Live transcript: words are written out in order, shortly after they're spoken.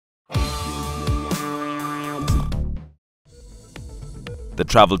The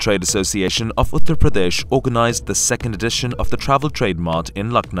Travel Trade Association of Uttar Pradesh organized the second edition of the Travel Trade Mart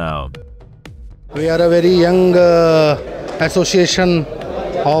in Lucknow. We are a very young association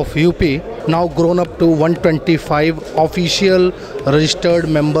of UP, now grown up to 125 official registered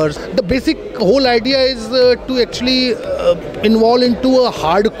members. The basic whole idea is to actually involve into a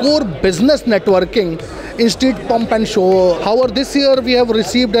hardcore business networking instead pump and show. However, this year we have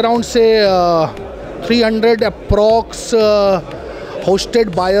received around 300 approx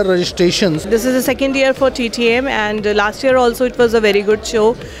hosted buyer registrations. This is the second year for TTM, and last year also it was a very good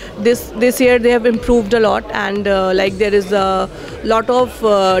show. This year they have improved a lot, and there is a lot of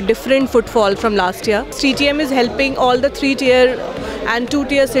different footfall from last year. TTM is helping all the 3-tier and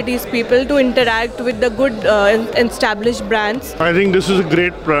 2-tier cities people to interact with the good established brands. I think this is a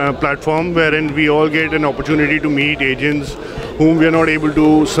great platform wherein we all get an opportunity to meet agents whom we are not able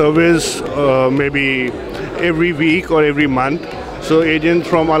to service maybe every week or every month. So agents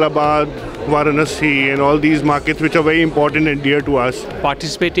from Allahabad, Varanasi and all these markets which are very important and dear to us.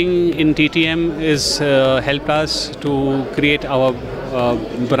 Participating in TTM is helped us to create our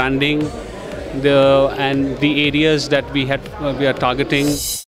branding and the areas that we are targeting.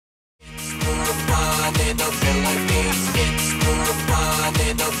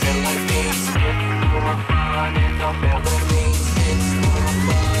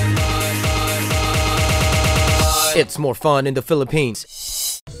 It's more fun in the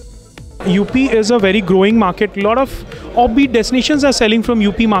Philippines. UP is a very growing market. A lot of offbeat destinations are selling from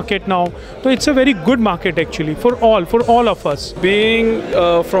UP market now. So it's a very good market actually for all of us. Being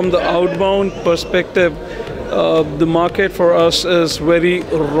from the outbound perspective, the market for us is very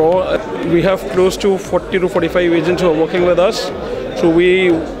raw. We have close to 40 to 45 agents who are working with us. So we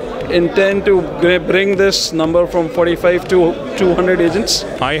intend to bring this number from 45 to 200 agents.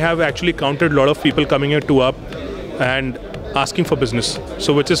 I have actually counted a lot of people coming here to up and asking for business,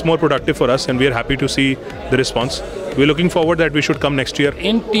 so which is more productive for us, and we are happy to see the response. We're looking forward that we should come next year.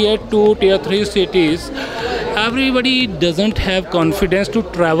 In tier 2, tier 3 cities, everybody doesn't have confidence to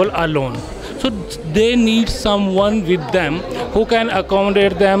travel alone. So they need someone with them who can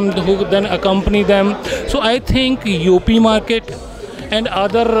accommodate them, who then accompany them. So I think UP market and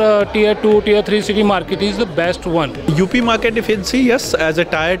other tier 2, tier 3 city market is the best one. UP market, if you see, yes, as a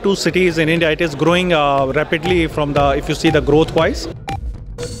tier 2 cities in India, it is growing rapidly if you see the growth wise.